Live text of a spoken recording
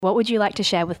What would you like to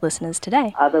share with listeners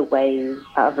today? Other ways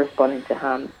of responding to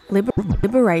harm.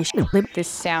 Liberation. This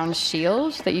sound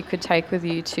shield that you could take with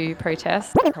you to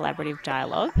protest. Collaborative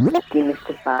dialogue.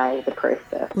 Demystify the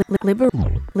process.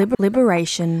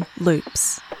 Liberation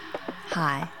loops.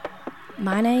 Hi,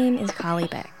 my name is Carly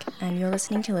Beck, and you're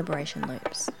listening to Liberation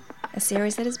Loops, a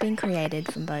series that has been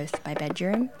created from both my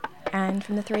bedroom and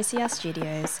from the 3CR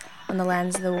studios on the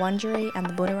lands of the Wurundjeri and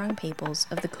the Bunurong peoples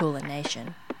of the Kulin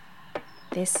Nation.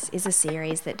 This is a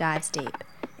series that dives deep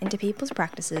into people's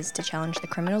practices to challenge the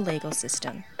criminal legal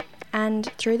system.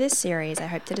 And through this series, I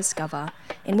hope to discover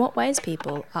in what ways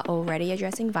people are already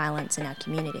addressing violence in our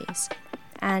communities,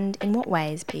 and in what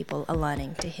ways people are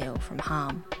learning to heal from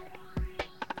harm.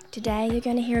 Today, you're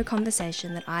going to hear a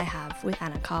conversation that I have with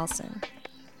Anna Carlson.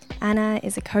 Anna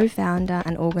is a co-founder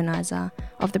and organiser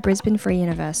of the Brisbane Free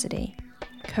University,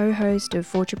 co-host of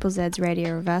 4ZZ's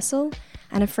Radio Reversal,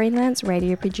 and a freelance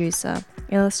radio producer,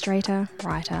 illustrator,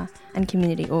 writer, and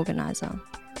community organiser.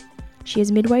 She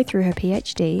is midway through her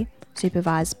PhD,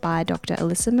 supervised by Dr.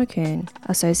 Alyssa McCune,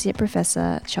 Associate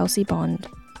Professor Chelsea Bond,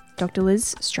 Dr.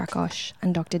 Liz Strakosch,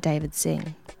 and Dr. David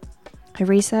Singh. Her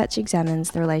research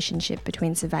examines the relationship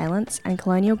between surveillance and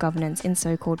colonial governance in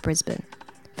so-called Brisbane,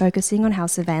 focusing on how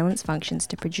surveillance functions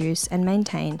to produce and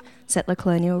maintain settler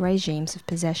colonial regimes of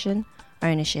possession,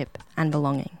 ownership, and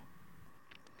belonging.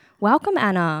 Welcome,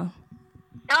 Anna.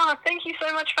 Oh, thank you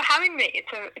so much for having me.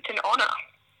 It's an honour.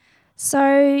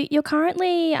 So you're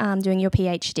currently doing your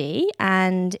PhD,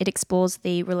 and it explores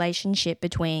the relationship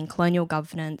between colonial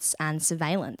governance and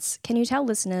surveillance. Can you tell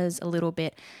listeners a little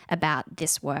bit about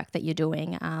this work that you're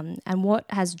doing and what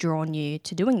has drawn you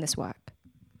to doing this work?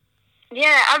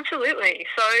 Yeah, absolutely.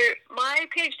 So my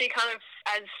PhD kind of,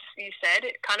 as you said,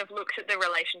 it kind of looks at the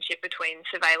relationship between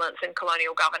surveillance and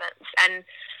colonial governance, and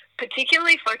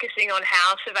particularly focusing on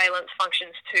how surveillance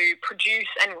functions to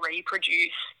produce and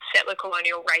reproduce settler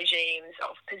colonial regimes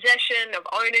of possession, of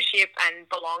ownership and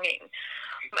belonging.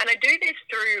 And I do this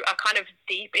through a kind of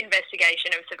deep investigation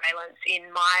of surveillance in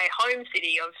my home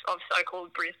city of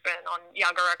so-called Brisbane on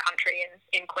Yuggera country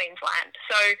in Queensland.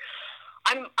 So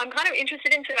I'm kind of interested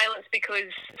in surveillance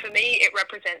because for me it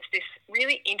represents this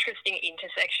really interesting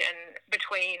intersection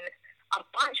between a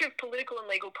bunch of political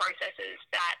and legal processes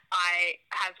that I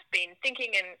have been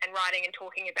thinking and writing and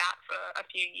talking about for a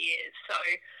few years. So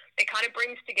it kind of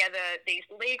brings together these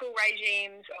legal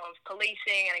regimes of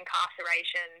policing and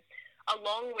incarceration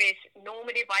along with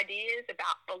normative ideas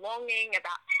about belonging,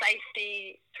 about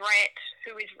safety, threat,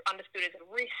 who is understood as a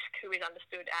risk, who is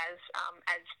understood as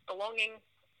belonging,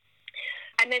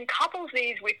 and then couples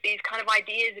these with these kind of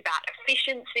ideas about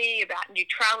efficiency, about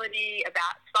neutrality,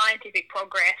 about scientific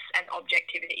progress and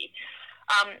objectivity.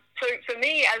 So for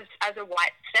me, as a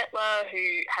white settler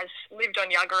who has lived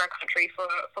on Yuggera country for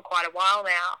quite a while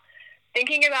now,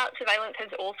 thinking about surveillance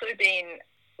has also been,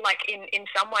 like in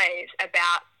some ways,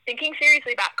 about thinking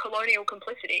seriously about colonial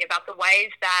complicity, about the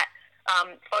ways that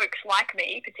folks like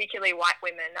me, particularly white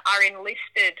women, are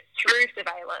enlisted through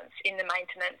surveillance in the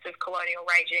maintenance of colonial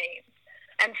regimes.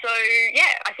 And so,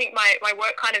 yeah, I think my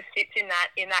work kind of sits in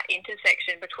that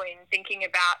intersection between thinking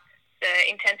about the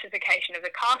intensification of the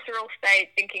carceral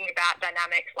state, thinking about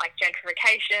dynamics like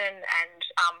gentrification and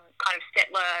kind of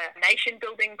settler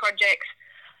nation-building projects,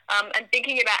 and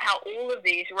thinking about how all of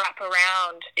these wrap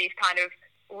around these kind of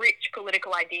rich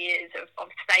political ideas of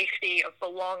safety, of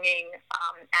belonging,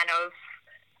 and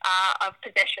of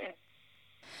possession.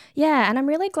 Yeah, and I'm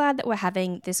really glad that we're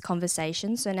having this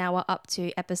conversation. So now we're up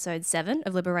to episode 7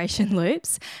 of Liberation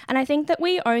Loops. And I think that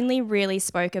we only really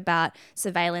spoke about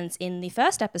surveillance in the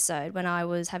first episode when I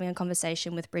was having a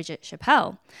conversation with Bridget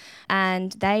Chappell.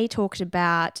 And they talked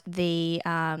about the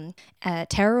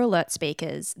terror alert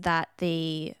speakers that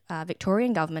the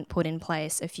Victorian government put in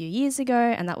place a few years ago,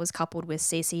 and that was coupled with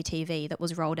CCTV that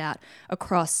was rolled out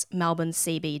across Melbourne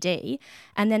CBD.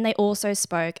 And then they also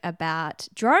spoke about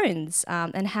drones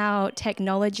and how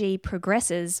technology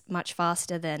progresses much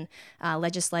faster than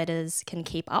legislators can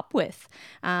keep up with.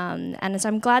 And so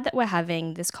I'm glad that we're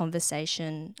having this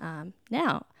conversation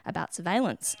now about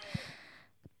surveillance.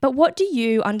 But what do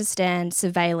you understand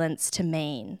surveillance to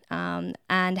mean?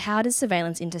 And how does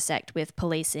surveillance intersect with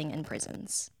policing and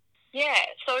prisons? Yeah,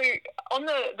 so on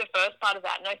the first part of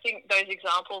that, and I think those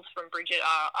examples from Bridget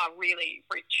are really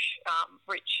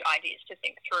rich ideas to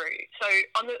think through. So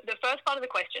on the first part of the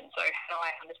question, so how do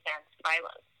I understand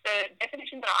surveillance? The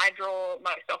definition that I draw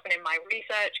most often in my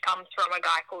research comes from a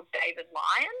guy called David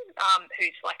Lyon,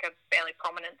 who's like a fairly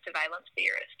prominent surveillance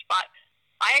theorist. But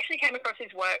I actually came across his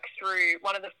work through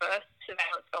one of the first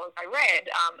surveillance scholars I read,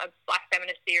 a black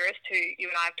feminist theorist who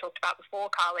you and I have talked about before,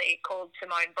 Carly, called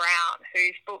Simone Brown,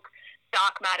 whose book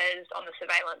Dark Matters on the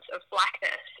Surveillance of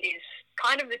Blackness is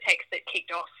kind of the text that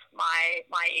kicked off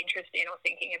my interest in or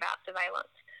thinking about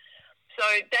surveillance. So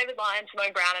David Lyon,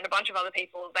 Simone Brown, and a bunch of other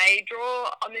people, they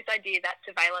draw on this idea that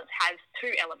surveillance has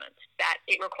two elements, that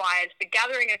it requires the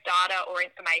gathering of data or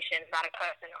information about a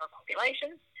person or a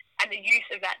population, and the use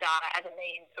of that data as a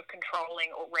means of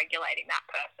controlling or regulating that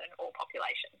person or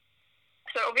population.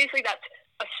 So obviously that's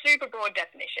a super broad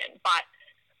definition, but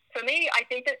for me, I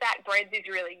think that breadth is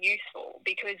really useful,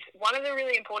 because one of the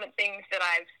really important things that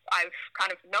I've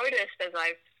kind of noticed as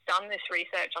I've done this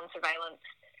research on surveillance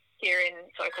here in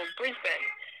so-called Brisbane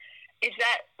is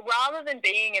that rather than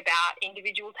being about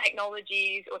individual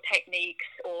technologies or techniques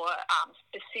or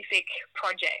specific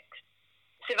projects,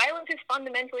 surveillance is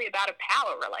fundamentally about a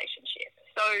power relationship.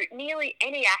 So nearly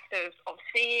any act of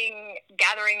seeing,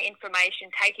 gathering information,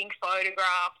 taking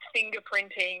photographs,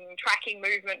 fingerprinting, tracking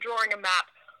movement, drawing a map,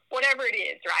 whatever it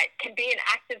is, right, can be an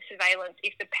act of surveillance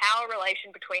if the power relation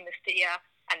between the seer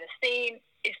and the seen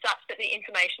is such that the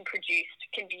information produced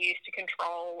can be used to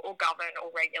control or govern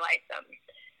or regulate them.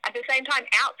 At the same time,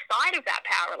 outside of that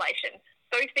power relation,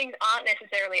 those things aren't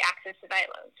necessarily acts of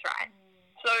surveillance, right?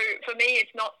 So for me,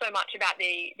 it's not so much about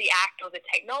the act or the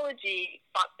technology,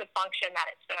 but the function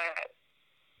that it serves.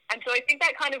 And so I think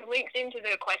that kind of links into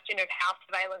the question of how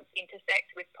surveillance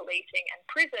intersects with policing and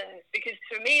prisons, because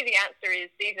for me, the answer is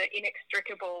these are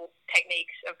inextricable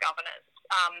techniques of governance.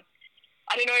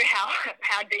 I don't know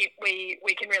how deep we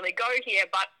can really go here,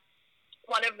 but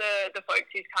one of the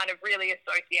folks who's kind of really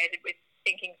associated with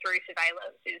thinking through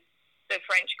surveillance is the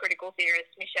French critical theorist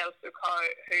Michel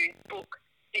Foucault, whose book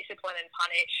Discipline and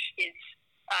Punish is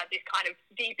this kind of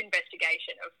deep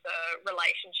investigation of the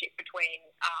relationship between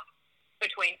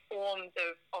forms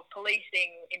of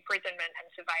policing, imprisonment and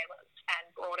surveillance and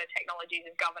broader technologies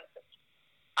of governance.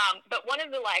 But one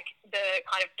of the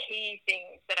kind of key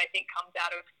things that I think comes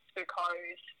out of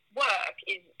Foucault's work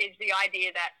is the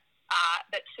idea that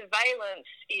surveillance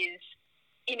is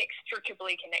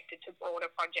inextricably connected to broader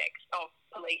projects of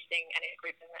policing and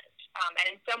imprisonment. And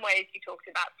in some ways, he talks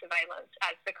about surveillance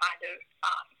as the kind of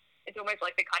it's almost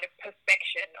like the kind of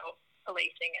perfection of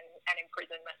policing and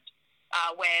imprisonment,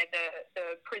 where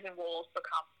the prison walls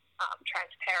become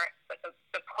transparent, but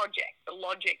the project, the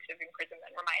logics of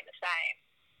imprisonment remain the same.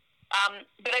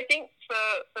 But I think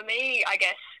for me, I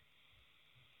guess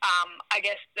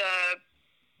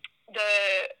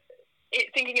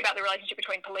thinking about the relationship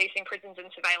between policing, prisons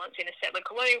and surveillance in a settler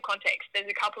colonial context, there's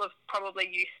a couple of probably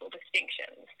useful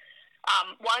distinctions.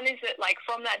 One is that,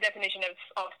 from that definition of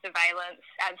surveillance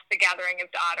as the gathering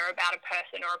of data about a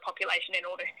person or a population in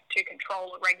order to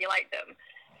control or regulate them,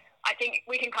 I think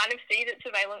we can kind of see that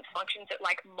surveillance functions at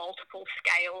multiple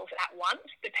scales at once,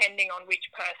 depending on which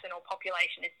person or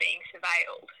population is being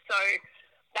surveilled. So,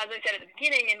 as I said at the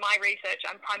beginning, in my research,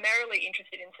 I'm primarily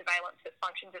interested in surveillance that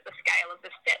functions at the scale of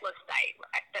the settler state,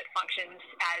 right? That functions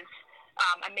as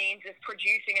a means of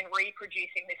producing and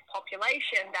reproducing this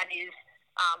population that is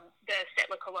the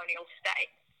settler colonial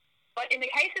state. But in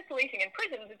the case of policing and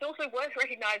prisons, it's also worth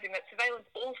recognising that surveillance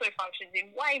also functions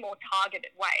in way more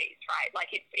targeted ways, right?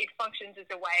 It functions as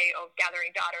a way of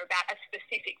gathering data about a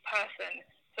specific person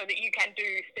so that you can do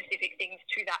specific things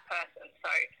to that person.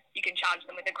 So you can charge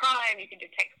them with a crime, you can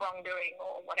detect wrongdoing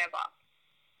or whatever.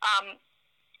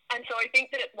 And so I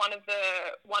think that one of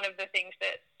the things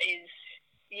that is,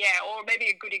 or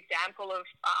maybe a good example of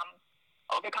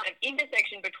the kind of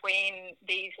intersection between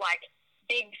these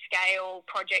big scale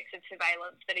projects of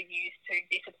surveillance that are used to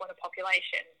discipline a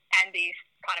population and these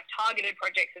kind of targeted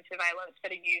projects of surveillance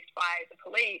that are used by the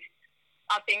police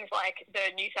are things like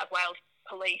the New South Wales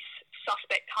Police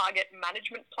Suspect Target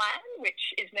Management Plan,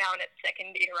 which is now in its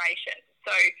second iteration.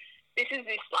 So this is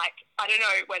I don't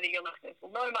know whether your listeners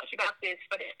will know much about this,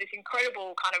 but it's this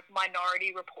incredible kind of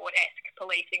Minority Report-esque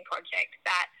policing project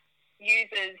that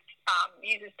uses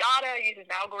data, uses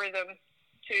an algorithm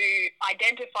to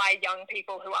identify young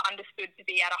people who are understood to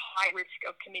be at a high risk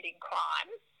of committing crime,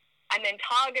 and then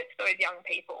targets those young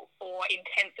people for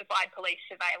intensified police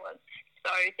surveillance.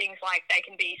 So things like they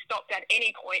can be stopped at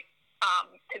any point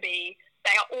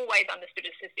they are always understood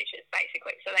as suspicious,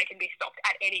 basically. So they can be stopped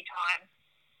at any time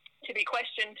to be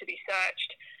questioned, to be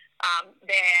searched.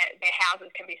 Their houses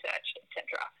can be searched,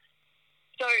 etc.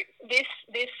 So it's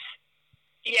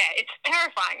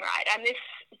terrifying, right? And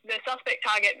the Suspect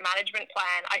Target Management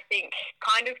Plan, I think,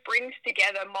 kind of brings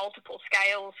together multiple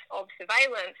scales of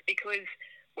surveillance, because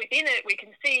within it we can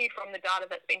see from the data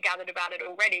that's been gathered about it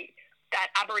already that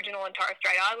Aboriginal and Torres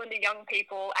Strait Islander young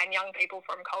people and young people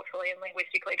from culturally and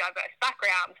linguistically diverse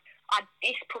backgrounds are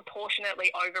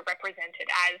disproportionately overrepresented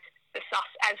as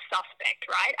suspect,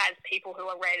 right, as people who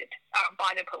are read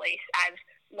by the police as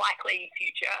likely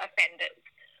future offenders.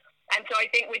 And so I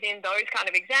think within those kind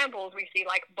of examples, we see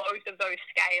like both of those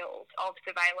scales of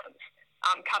surveillance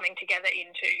coming together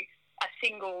into a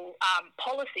single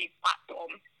policy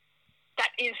platform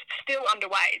that is still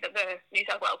underway, that the New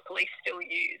South Wales Police still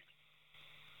use.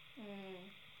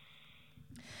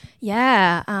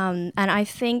 Yeah, and I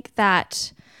think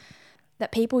that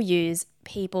people use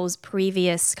people's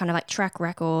previous kind of like track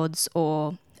records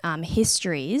or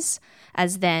histories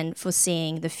as then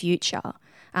foreseeing the future.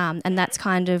 And that's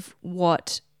kind of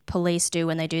what police do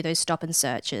when they do those stop and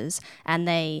searches, and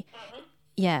they,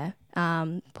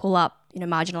 pull up,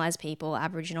 marginalised people,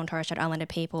 Aboriginal and Torres Strait Islander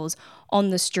peoples on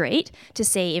the street to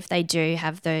see if they do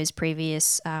have those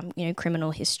previous,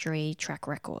 criminal history track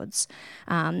records.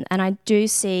 And I do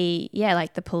see,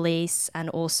 like the police and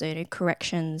also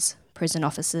corrections prison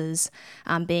officers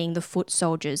being the foot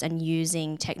soldiers and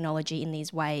using technology in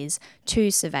these ways to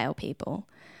surveil people.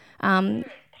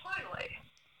 Totally.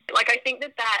 Like, I think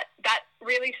that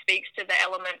really speaks to the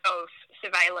element of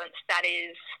surveillance that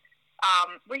is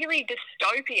really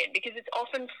dystopian, because it's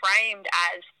often framed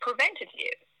as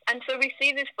preventative. And so we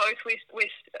see this both with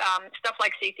stuff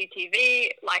like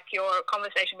CCTV, like your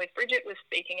conversation with Bridget was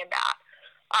speaking about.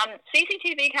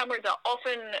 CCTV cameras are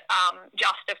often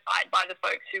justified by the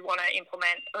folks who want to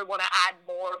add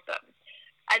more of them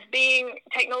as being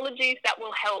technologies that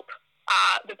will help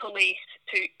the police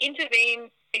to intervene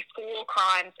before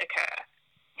crimes occur.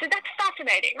 So that's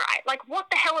fascinating, right? Like, what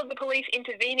the hell are the police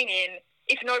intervening in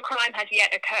if no crime has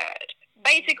yet occurred?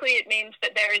 Basically, it means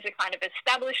that there is a kind of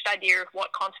established idea of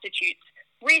what constitutes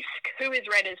risk, who is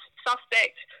read as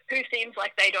suspect, who seems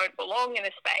like they don't belong in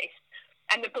a space,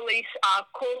 and the police are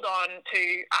called on to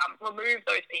remove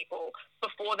those people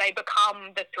before they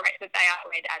become the threat that they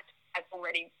are read as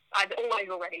always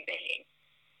already being.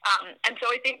 And so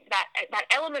I think that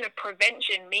element of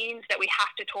prevention means that we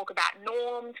have to talk about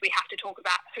norms, we have to talk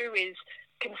about who is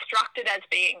constructed as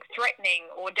being threatening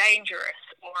or dangerous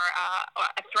or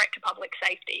a threat to public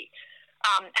safety.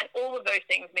 And all of those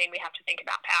things mean we have to think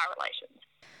about power relations.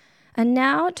 And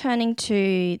now turning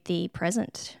to the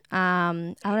present,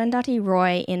 Arundhati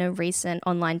Roy in a recent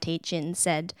online teach-in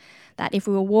said that if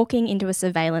we were walking into a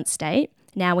surveillance state,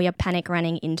 now we are panic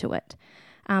running into it.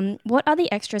 What are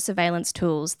the extra surveillance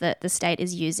tools that the state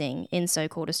is using in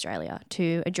so-called Australia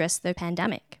to address the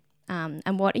pandemic?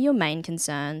 And what are your main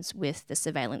concerns with the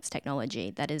surveillance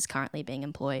technology that is currently being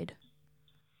employed?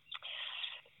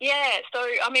 Yeah, so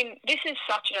I mean, this is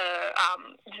such a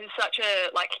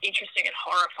interesting and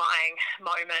horrifying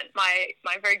moment.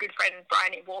 My very good friend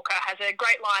Bryony Walker has a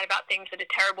great line about things that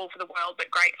are terrible for the world but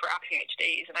great for our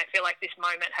PhDs, and I feel like this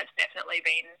moment has definitely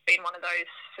been one of those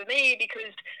for me,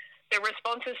 because the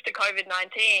responses to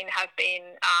COVID-19 have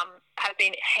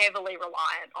been heavily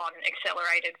reliant on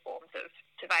accelerated forms of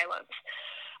surveillance.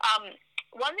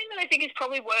 One thing that I think is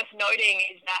probably worth noting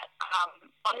is that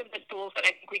one of the tools that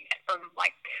I think we get from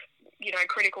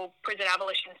critical prison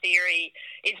abolition theory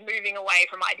is moving away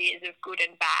from ideas of good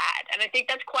and bad. And I think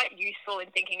that's quite useful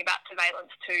in thinking about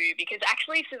surveillance too, because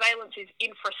actually surveillance is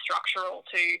infrastructural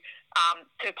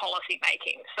to policy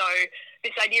making. So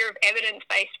this idea of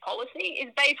evidence-based policy is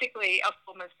basically a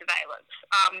form of surveillance.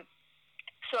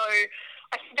 So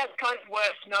I think that's kind of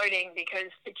worth noting,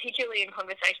 because particularly in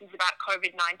conversations about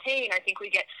COVID-19, I think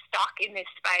we get stuck in this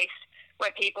space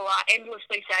where people are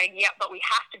endlessly saying, yeah, but we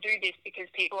have to do this because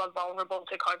people are vulnerable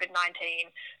to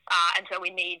COVID-19, and so we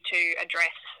need to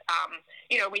address,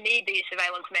 we need these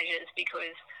surveillance measures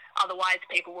because otherwise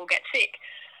people will get sick.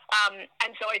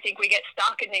 And so I think we get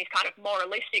stuck in these kind of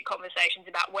moralistic conversations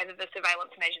about whether the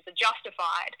surveillance measures are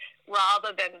justified,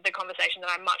 rather than the conversation that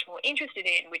I'm much more interested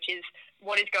in, which is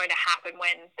what is going to happen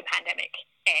when the pandemic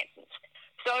ends.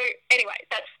 So anyway,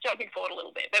 that's jumping forward a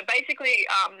little bit. But basically,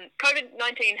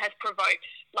 COVID-19 has provoked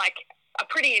like a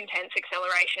pretty intense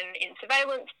acceleration in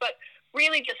surveillance, but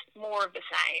really just more of the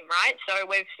same, right? So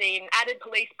we've seen added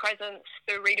police presence,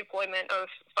 the redeployment of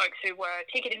folks who were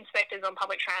ticket inspectors on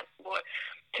public transport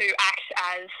to act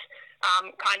as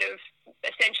kind of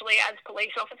essentially as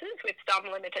police officers with some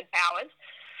limited powers,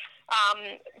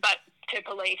 but to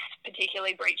police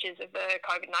particularly breaches of the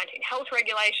COVID-19 health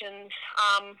regulations,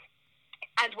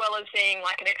 as well as seeing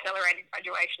like an accelerated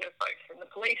graduation of folks from the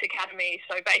police academy,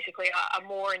 so basically a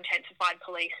more intensified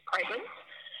police presence.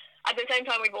 At the same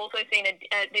time, we've also seen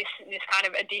this kind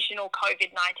of additional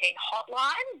COVID-19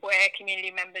 hotline where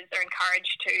community members are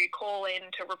encouraged to call in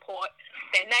to report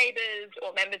their neighbours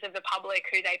or members of the public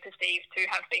who they perceive to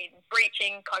have been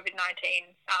breaching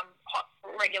COVID-19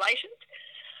 regulations.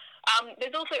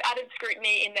 There's also added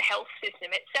scrutiny in the health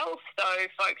system itself. So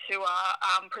folks who are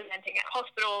presenting at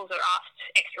hospitals are asked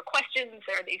extra questions.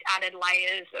 There are these added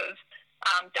layers of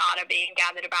data being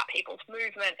gathered about people's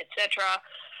movement, etc.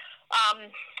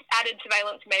 Added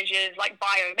surveillance measures like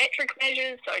biometric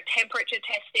measures, so temperature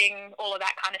testing, all of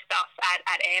that kind of stuff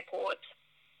at airports,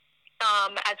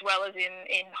 as well as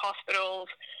in hospitals.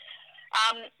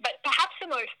 But perhaps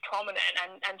the most prominent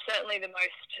and certainly the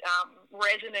most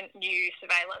resonant new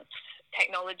surveillance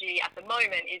technology at the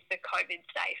moment is the COVID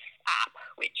Safe app,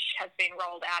 which has been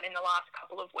rolled out in the last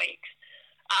couple of weeks,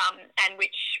 and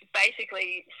which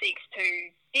basically seeks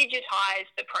to digitise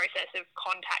the process of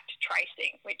contact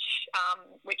tracing, which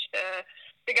the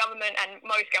government and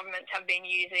most governments have been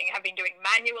doing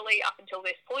manually up until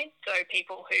this point. So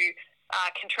people who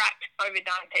contract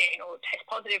COVID-19 or test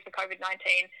positive for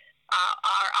COVID-19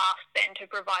 are asked then to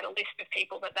provide a list of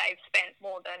people that they've spent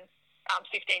more than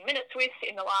 15 minutes with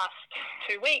in the last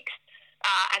 2 weeks,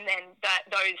 and then that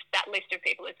list of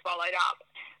people is followed up.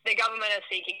 The government is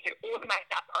seeking to automate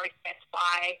that process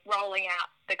by rolling out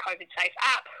the COVID Safe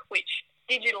app, which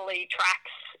digitally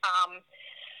tracks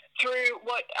through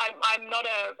what I'm not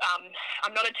a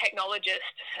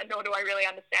technologist, nor do I really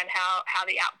understand how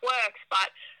the app works,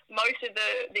 but most of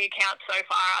the accounts so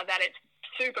far are that it's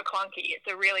super clunky. It's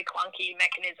a really clunky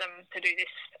mechanism to do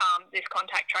this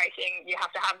contact tracing. You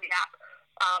have to have the app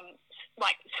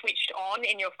switched on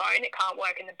in your phone. It can't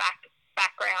work in the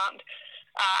background.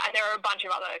 And there are a bunch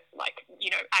of other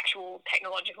actual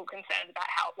technological concerns about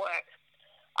how it works.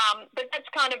 But that's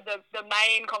kind of the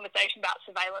main conversation about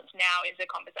surveillance now is a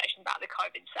conversation about the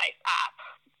COVID Safe app.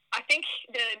 I think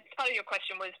the part of your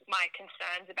question was my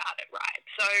concerns about it, right?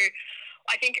 So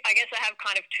I guess I have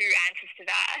kind of two answers to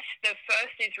that. The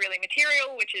first is really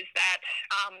material, which is that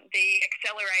the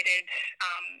accelerated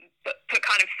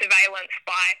kind of surveillance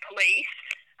by police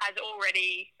has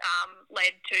already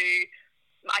led to,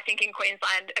 I think in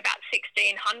Queensland, about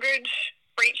 1,600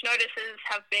 breach notices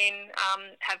have been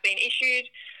issued.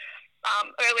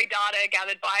 Early data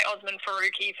gathered by Osman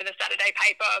Faruqi for the Saturday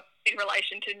paper in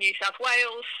relation to New South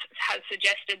Wales has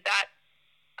suggested that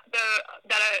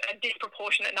a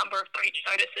disproportionate number of breach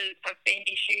notices have been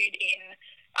issued in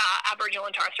Aboriginal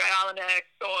and Torres Strait Islander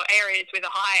or areas with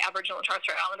a high Aboriginal and Torres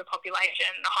Strait Islander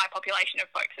population, a high population of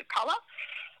folks of colour.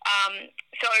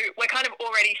 So we're kind of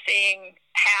already seeing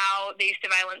how these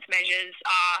surveillance measures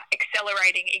are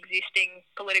accelerating existing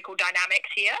political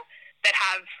dynamics here that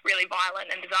have really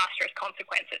violent and disastrous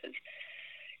consequences.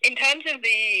 In terms of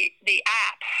the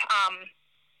app,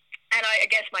 and I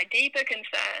guess my deeper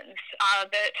concerns are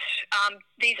that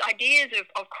these ideas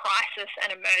of crisis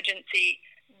and emergency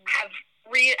have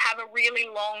a really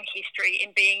long history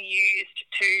in being used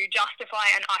to justify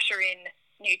and usher in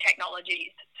new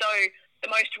technologies. So the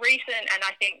most recent and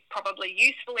I think probably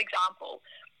useful example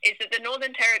is that the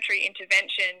Northern Territory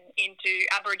intervention into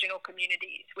Aboriginal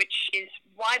communities, which is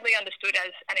widely understood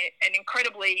as an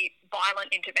incredibly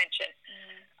violent intervention,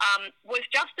 was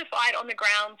justified on the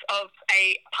grounds of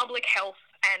a public health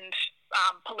and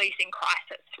policing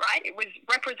crisis, right? It was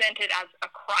represented as a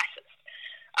crisis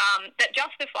that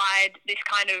justified this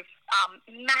kind of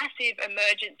massive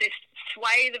this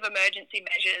swathe of emergency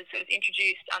measures that was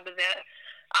introduced under the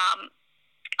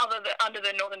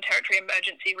Northern Territory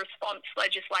emergency response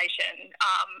legislation,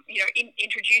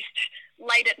 introduced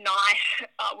late at night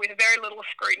with very little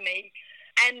scrutiny,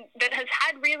 and that has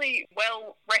had really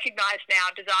well recognised now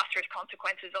disastrous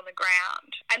consequences on the ground.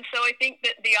 And so I think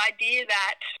that the idea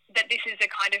that this is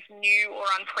a kind of new or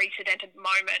unprecedented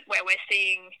moment where we're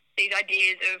seeing these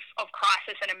ideas of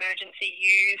crisis and emergency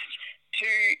used to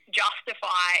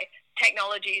justify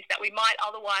technologies that we might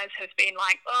otherwise have been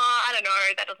like, I don't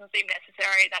know, that doesn't seem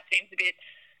necessary, that seems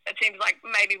like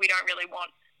maybe we don't really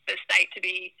want the state to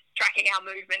be tracking our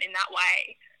movement in that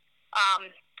way,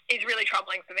 is really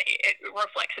troubling for me. It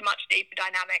reflects a much deeper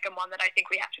dynamic and one that I think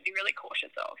we have to be really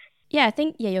cautious of. Yeah, I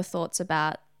think, your thoughts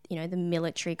about, the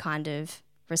military kind of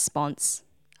response,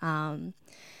 in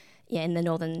the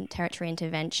Northern Territory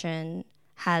intervention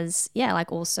has,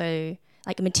 also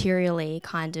materially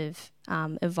kind of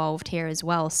evolved here as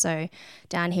well. So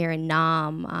down here in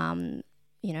Naarm,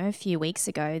 a few weeks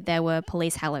ago, there were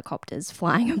police helicopters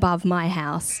flying above my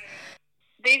house.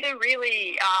 These are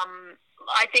really,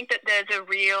 I think that there's a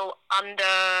real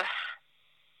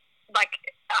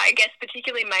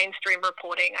particularly mainstream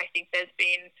reporting, I think there's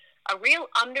been a real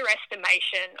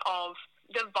underestimation of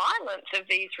the violence of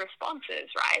these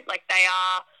responses, right? Like they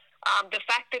are the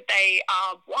fact that they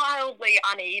are wildly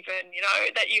uneven,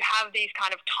 that you have these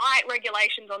kind of tight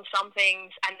regulations on some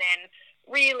things and then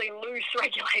really loose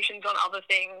regulations on other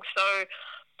things. So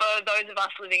for those of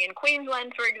us living in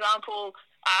Queensland, for example,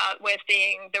 we're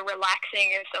seeing the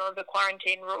relaxing of some of the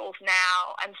quarantine rules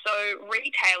now. And so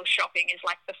retail shopping is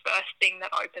like the first thing that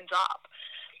opens up.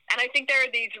 And I think there are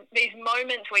these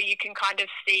moments where you can kind of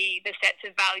see the sets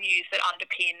of values that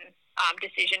underpin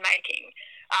decision-making.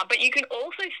 But you can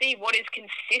also see what is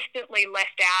consistently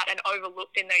left out and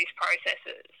overlooked in these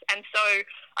processes. And so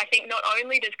I think not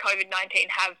only does COVID-19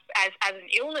 have, as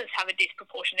an illness, have a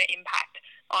disproportionate impact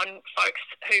on folks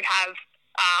who have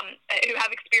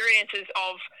experiences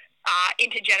of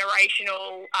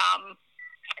intergenerational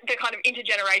the kind of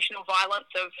intergenerational violence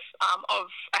of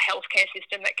a healthcare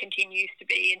system that continues to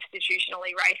be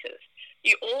institutionally racist.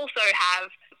 You also have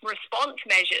response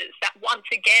measures that once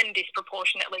again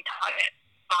disproportionately target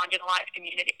marginalised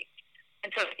communities.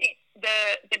 And so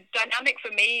the dynamic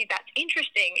for me that's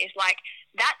interesting is like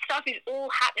that stuff is all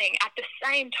happening at the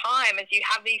same time as you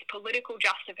have these political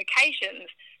justifications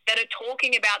that are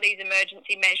talking about these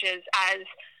emergency measures as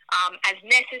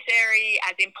necessary,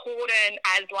 as important,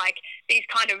 as like these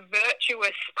kind of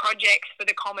virtuous projects for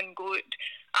the common good.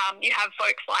 You have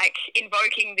folks like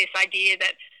invoking this idea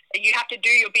that you have to do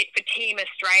your bit for Team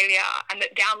Australia, and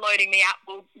that downloading the app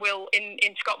will in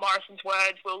Scott Morrison's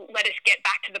words, will let us get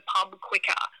back to the pub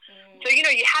quicker. So,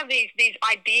 you have these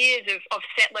ideas of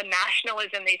settler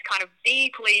nationalism, these kind of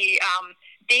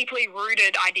deeply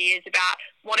rooted ideas about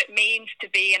what it means to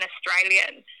be an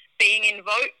Australian, being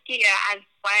invoked here as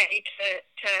a way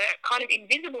to kind of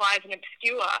invisibilise and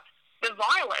obscure the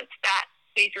violence that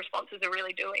these responses are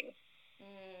really doing.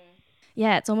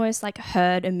 Yeah, it's almost like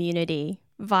herd immunity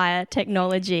via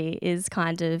technology is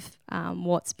kind of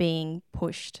what's being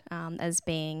pushed as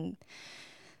being,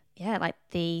 like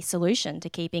the solution to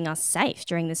keeping us safe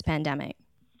during this pandemic.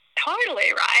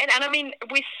 Totally, right. And I mean,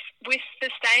 with the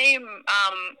same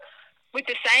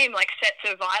like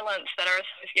sets of violence that are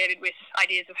associated with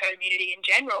ideas of herd immunity in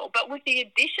general, but with the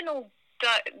additional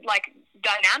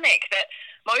dynamic that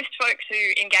most folks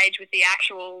who engage with the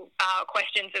actual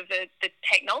questions of the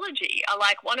technology are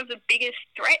like, one of the biggest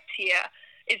threats here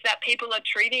is that people are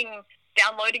treating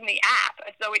downloading the app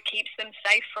as though it keeps them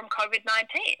safe from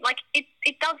COVID-19. Like, it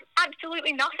does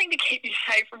absolutely nothing to keep you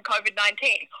safe from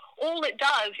COVID-19. All it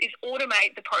does is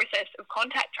automate the process of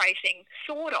contact tracing,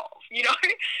 sort of,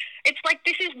 It's like,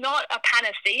 this is not a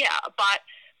panacea, but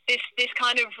this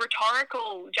kind of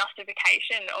rhetorical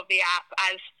justification of the app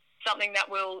as something that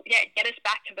will, get us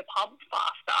back to the pub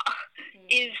faster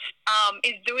is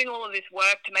doing all of this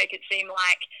work to make it seem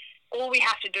like all we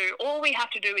have to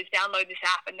do is download this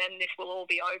app and then this will all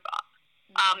be over.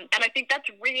 And I think that's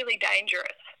really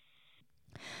dangerous.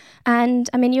 And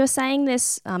I mean, you were saying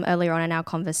this earlier on in our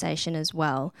conversation as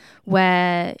well,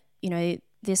 where,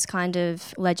 this kind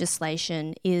of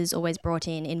legislation is always brought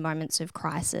in moments of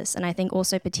crisis, and I think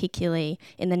also particularly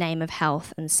in the name of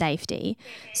health and safety.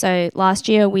 So last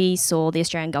year we saw the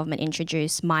Australian government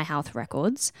introduce My Health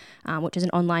Records, which is an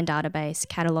online database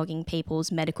cataloguing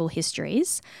people's medical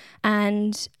histories.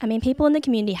 And I mean, people in the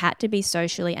community had to be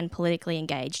socially and politically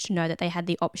engaged to know that they had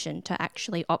the option to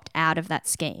actually opt out of that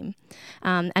scheme.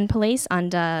 And police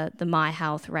under the My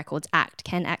Health Records Act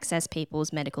can access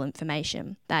people's medical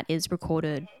information that is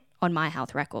recorded on My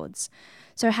Health Records.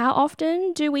 So how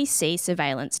often do we see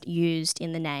surveillance used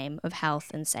in the name of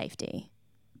health and safety?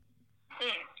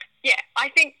 Yeah, I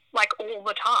think like all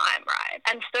the time, right?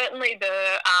 And certainly the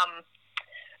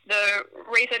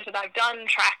research that I've done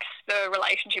tracks the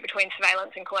relationship between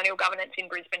surveillance and colonial governance in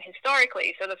Brisbane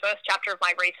historically. So the first chapter of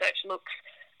my research looks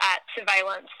at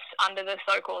surveillance under the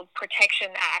so-called Protection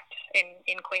Act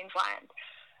in Queensland.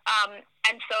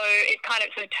 And so it kind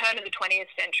of, so turn of the 20th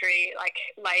century, like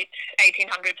late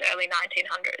 1800s, early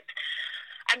 1900s.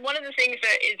 And one of the things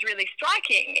that is really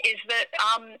striking is that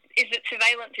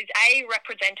surveillance is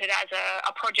represented as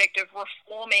a project of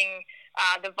reforming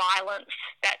the violence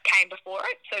that came before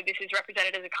it. So this is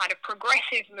represented as a kind of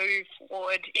progressive move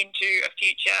forward into a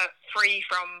future free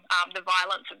from the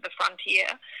violence of the frontier.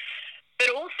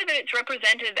 But also that it's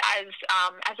represented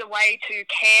as a way to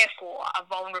care for a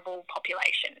vulnerable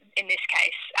population, in this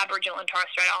case, Aboriginal and Torres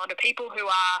Strait Islander people who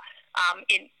are,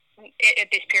 at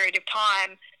this period of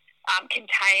time,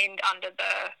 contained under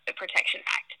the Protection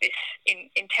Act, this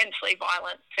intensely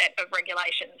violent set of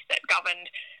regulations that governed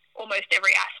almost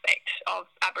every aspect of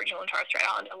Aboriginal and Torres Strait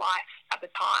Islander life at the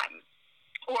time,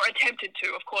 or attempted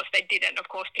to. Of course, they didn't.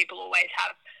 Of course, people always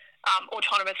have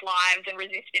autonomous lives and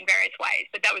resist in various ways,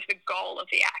 but that was the goal of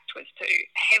the Act, was to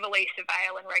heavily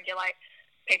surveil and regulate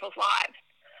people's lives.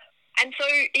 And so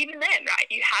even then, right,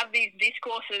 you have these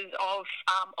discourses of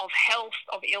health,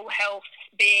 of ill health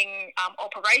being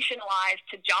operationalised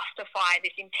to justify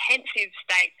this intensive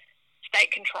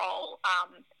state control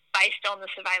based on the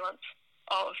surveillance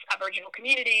of Aboriginal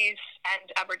communities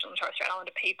and Aboriginal and Torres Strait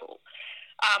Islander people.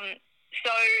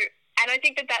 And I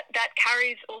think that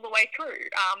carries all the way through.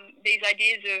 These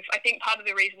ideas of, I think part of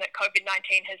the reason that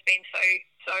COVID-19 has been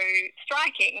so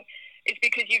striking is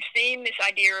because you've seen this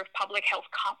idea of public health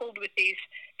coupled with these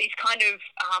kind of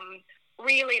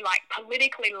really like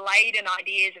politically laden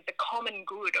ideas of the common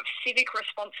good, of civic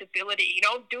responsibility,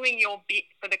 doing your bit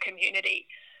for the community.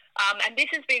 And this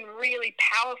has been really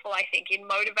powerful, I think, in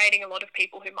motivating a lot of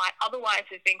people who might otherwise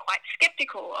have been quite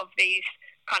sceptical of these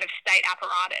kind of state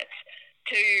apparatus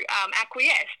to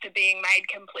acquiesce to being made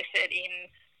complicit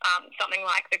in something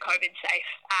like the COVID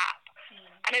Safe app.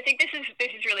 And I think this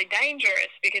is really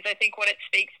dangerous, because I think what it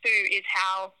speaks to is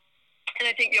how, and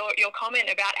I think your comment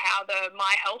about how the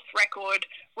My Health record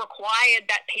required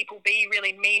that people be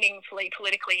really meaningfully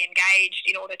politically engaged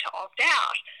in order to opt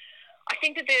out. I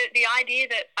think that the idea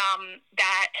that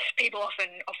people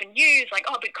often use, like,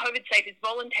 oh, but COVID Safe is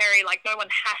voluntary, like no one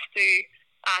has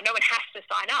to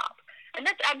sign up. And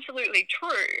that's absolutely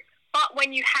true. But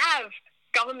when you have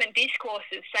government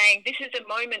discourses saying this is a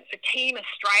moment for Team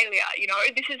Australia,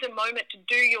 this is a moment to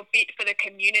do your bit for the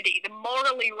community, the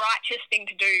morally righteous thing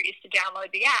to do is to download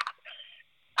the app,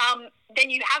 then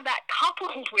you have that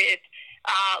coupled with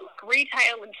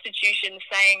retail institutions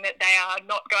saying that they are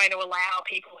not going to allow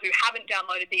people who haven't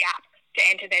downloaded the app to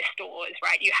enter their stores,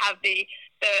 right? You have the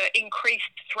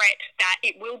increased threat that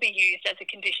it will be used as a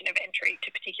condition of entry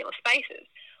to particular spaces.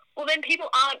 Well, then people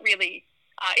aren't really,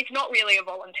 it's not really a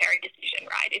voluntary decision,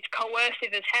 right? It's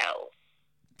coercive as hell.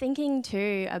 Thinking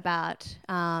too about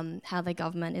how the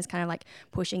government is kind of like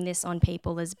pushing this on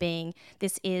people as being,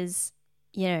 this is,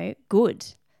 good.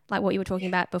 Like what you were talking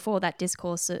about before, that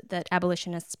discourse that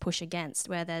abolitionists push against,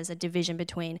 where there's a division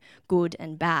between good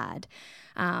and bad.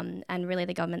 And really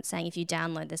the government's saying if you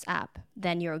download this app,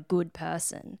 then you're a good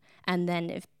person. And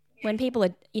then when people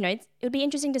are, it would be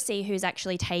interesting to see who's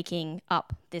actually taking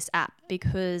up this app,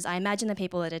 because I imagine the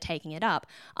people that are taking it up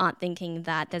aren't thinking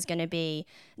that there's going to be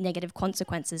negative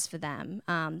consequences for them,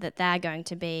 that they're going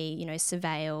to be,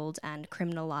 surveilled and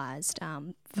criminalised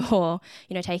for,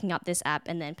 taking up this app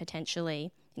and then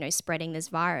potentially, spreading this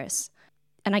virus.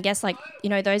 And I guess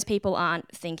those people aren't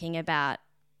thinking about,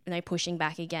 pushing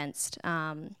back against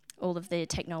all of the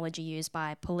technology used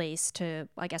by police to,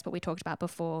 I guess what we talked about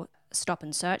before, stop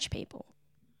and search people.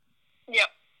 Yep.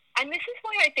 And this is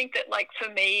why I think that,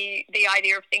 for me, the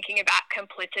idea of thinking about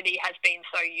complicity has been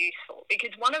so useful,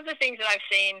 because one of the things that I've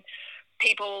seen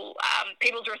people's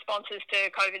responses to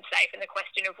COVID Safe and the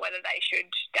question of whether they should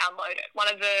download it,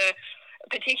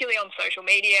 particularly on social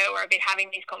media, where I've been having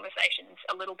these conversations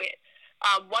a little bit,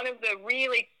 one of the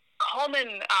really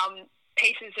common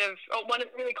one of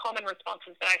the really common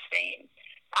responses that I've seen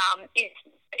is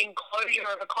enclosure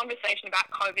of a conversation about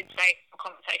COVID Safe, a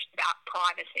conversation about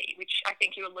privacy, which I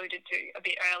think you alluded to a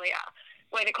bit earlier,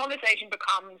 where the conversation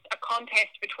becomes a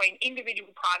contest between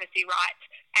individual privacy rights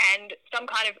and some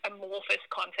kind of amorphous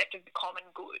concept of the common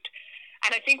good.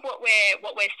 And I think what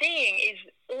we're seeing is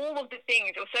all of the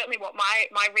things, or certainly what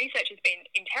my research has been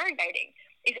interrogating,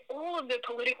 is all of the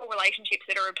political relationships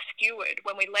that are obscured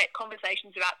when we let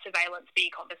conversations about surveillance be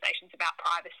conversations about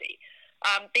privacy.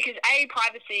 Because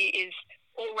privacy is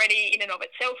already in and of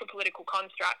itself a political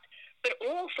construct, but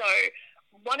also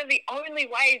one of the only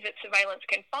ways that surveillance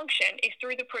can function is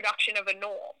through the production of a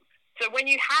norm. So when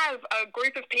you have a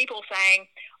group of people saying,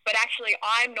 but actually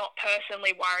I'm not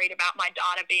personally worried about my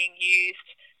data being used,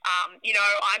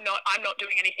 I'm not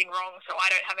doing anything wrong, so I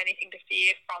don't have anything to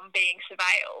fear from being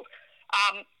surveilled,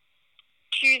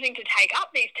 choosing to take up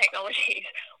these technologies,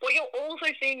 what you're also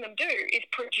seeing them do is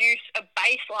produce a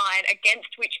baseline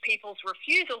against which people's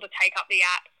refusal to take up the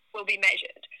app will be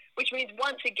measured, which means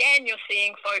once again you're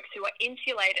seeing folks who are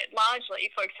insulated, largely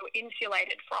folks who are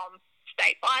insulated from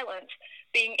state violence,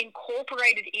 being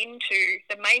incorporated into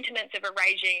the maintenance of a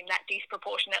regime that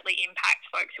disproportionately impacts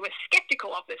folks who are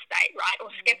skeptical of the state, right, or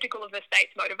skeptical of the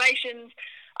state's motivations,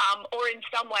 or in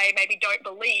some way maybe don't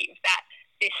believe that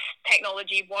this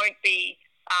technology won't be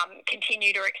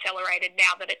continued or accelerated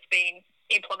now that it's been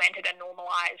implemented and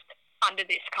normalised under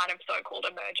this kind of so-called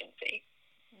emergency.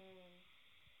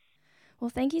 Well,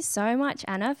 thank you so much,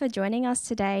 Anna, for joining us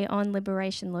today on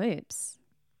Liberation Loops.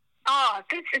 Oh,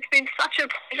 it's been such a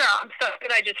pleasure. I'm so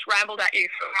good I just rambled at you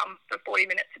for 40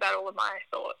 minutes about all of my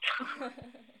thoughts.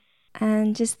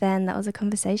 And just then, that was a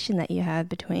conversation that you heard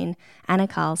between Anna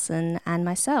Carlson and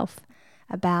myself.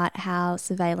 about how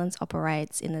surveillance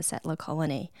operates in the settler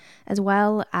colony, as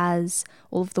well as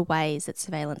all of the ways that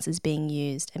surveillance is being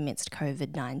used amidst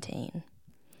COVID-19.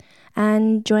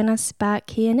 And join us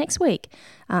back here next week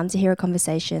to hear a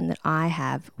conversation that I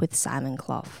have with Simon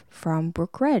Clough from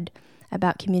Brook Red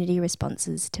about community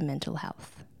responses to mental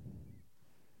health.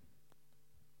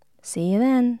 See you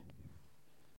then.